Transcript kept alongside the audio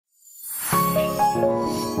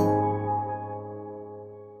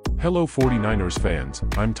Hello 49ers fans,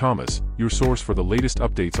 I'm Thomas, your source for the latest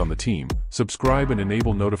updates on the team. Subscribe and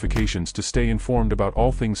enable notifications to stay informed about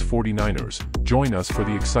all things 49ers. Join us for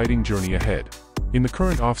the exciting journey ahead. In the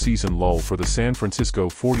current offseason lull for the San Francisco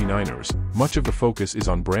 49ers, much of the focus is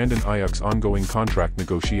on Brandon Aiyuk's ongoing contract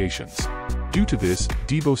negotiations. Due to this,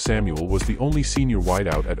 Deebo Samuel was the only senior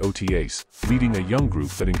wideout at OTAs, leading a young group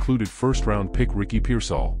that included first-round pick Ricky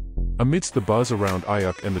Pearsall. Amidst the buzz around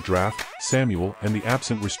Aiyuk and the draft, Samuel and the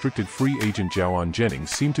absent restricted free agent Jauan Jennings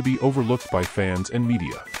seem to be overlooked by fans and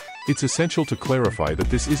media. It's essential to clarify that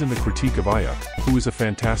this isn't a critique of Aiyuk, who is a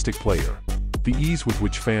fantastic player. The ease with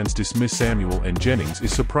which fans dismiss Samuel and Jennings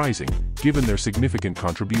is surprising, given their significant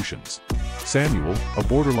contributions. Samuel, a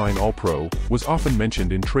borderline All-Pro, was often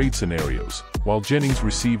mentioned in trade scenarios, while Jennings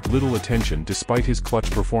received little attention despite his clutch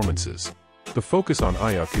performances. The focus on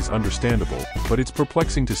Aiyuk is understandable, but it's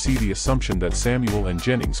perplexing to see the assumption that Samuel and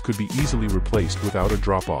Jennings could be easily replaced without a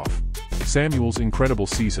drop-off. Samuel's incredible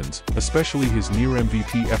seasons, especially his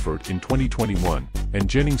near-MVP effort in 2021, and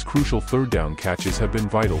Jennings' crucial third-down catches have been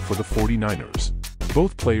vital for the 49ers.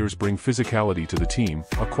 Both players bring physicality to the team,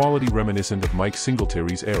 a quality reminiscent of Mike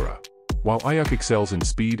Singletary's era. While Aiyuk excels in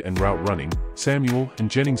speed and route running, Samuel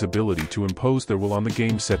and Jennings' ability to impose their will on the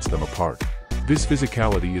game sets them apart. This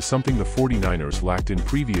physicality is something the 49ers lacked in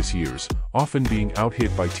previous years, often being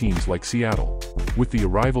out-hit by teams like Seattle. With the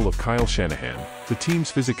arrival of Kyle Shanahan, the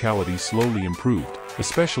team's physicality slowly improved,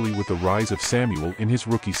 especially with the rise of Samuel in his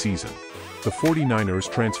rookie season. The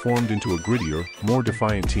 49ers transformed into a grittier, more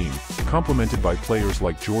defiant team, complemented by players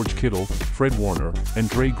like George Kittle, Fred Warner, and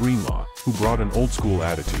Greenlaw, who brought an old-school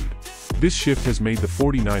attitude. This shift has made the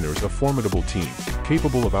 49ers a formidable team,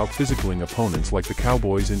 capable of out-physicaling opponents like the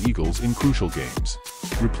Cowboys and Eagles in crucial games.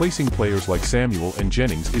 Replacing players like Samuel and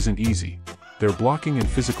Jennings isn't easy. Their blocking and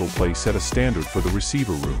physical play set a standard for the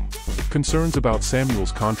receiver room. Concerns about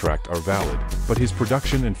Samuel's contract are valid, but his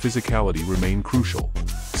production and physicality remain crucial.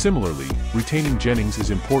 Similarly, retaining Jennings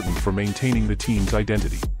is important for maintaining the team's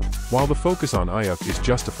identity. While the focus on Aiyuk is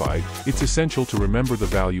justified, it's essential to remember the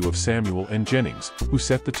value of Samuel and Jennings, who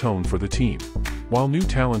set the tone for the team. While new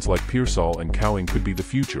talents like Pearsall and Cowing could be the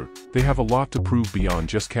future, they have a lot to prove beyond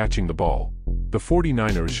just catching the ball. The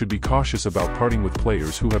 49ers should be cautious about parting with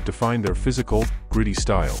players who have defined their physical, gritty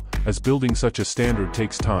style, as building such a standard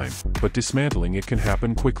takes time, but dismantling it can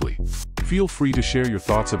happen quickly. Feel free to share your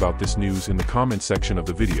thoughts about this news in the comment section of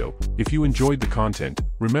the video. If you enjoyed the content,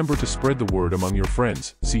 remember to spread the word among your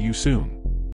friends. See you soon.